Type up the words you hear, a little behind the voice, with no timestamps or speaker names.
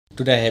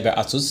Today I have a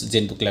Asus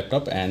Zenbook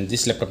laptop, and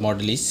this laptop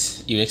model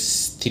is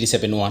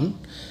ux371.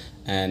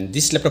 And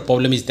this laptop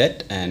problem is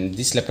that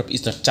this laptop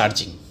is not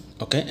charging.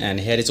 Okay, and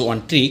here is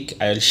one trick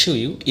I will show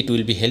you. It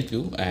will be help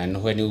you,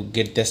 and when you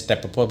get this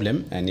type of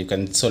problem, and you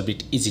can solve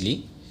it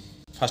easily.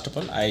 First of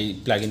all, I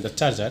plug in the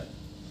charger.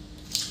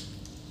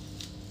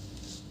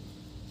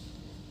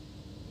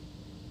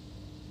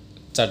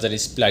 Charger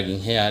is plugging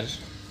here,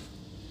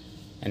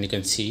 and you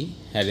can see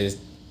here is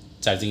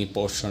charging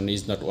portion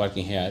is not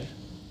working here,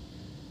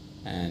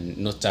 and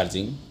no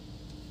charging.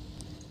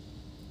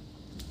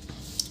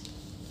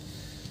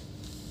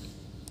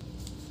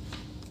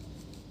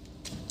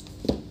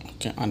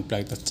 Okay,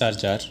 unplug the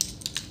charger,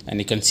 and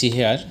you can see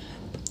here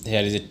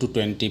is a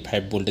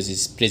 225 voltage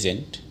is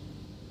present.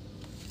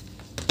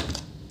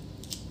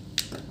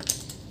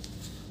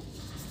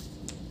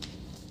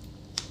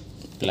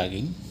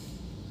 Plugging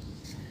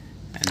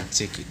and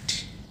check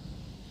it.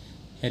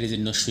 Here is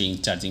no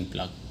showing charging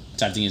plug.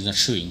 Charging is not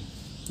showing.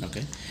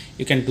 Okay,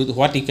 you can do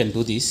what you can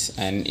do this,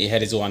 and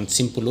here is one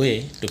simple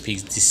way to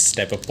fix this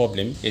type of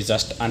problem. Is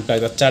just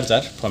unplug the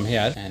charger from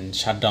here and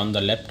shut down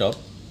the laptop.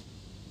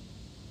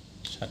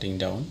 Shutting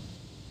down.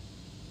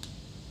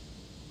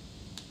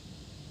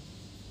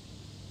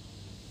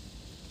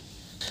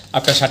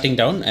 After shutting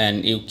down,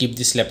 and you keep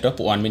this laptop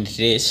 1 minute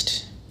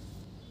rest.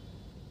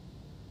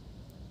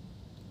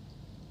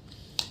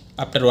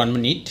 After 1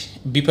 minute,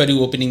 before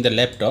you opening the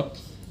laptop,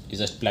 you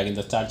just plug in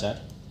the charger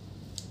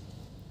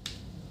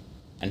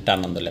and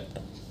turn on the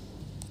laptop.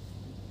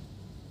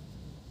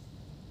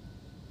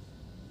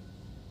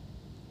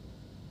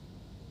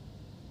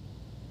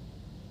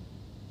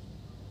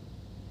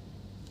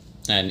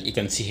 And you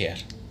can see here,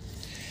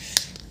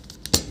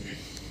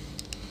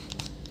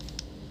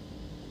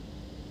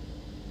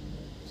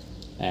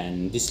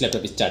 and this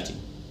laptop is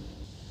charging,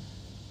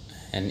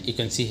 and you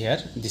can see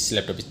here this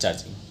laptop is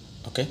charging.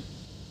 Okay,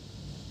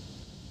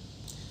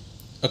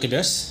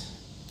 viewers,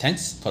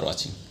 thanks for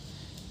watching.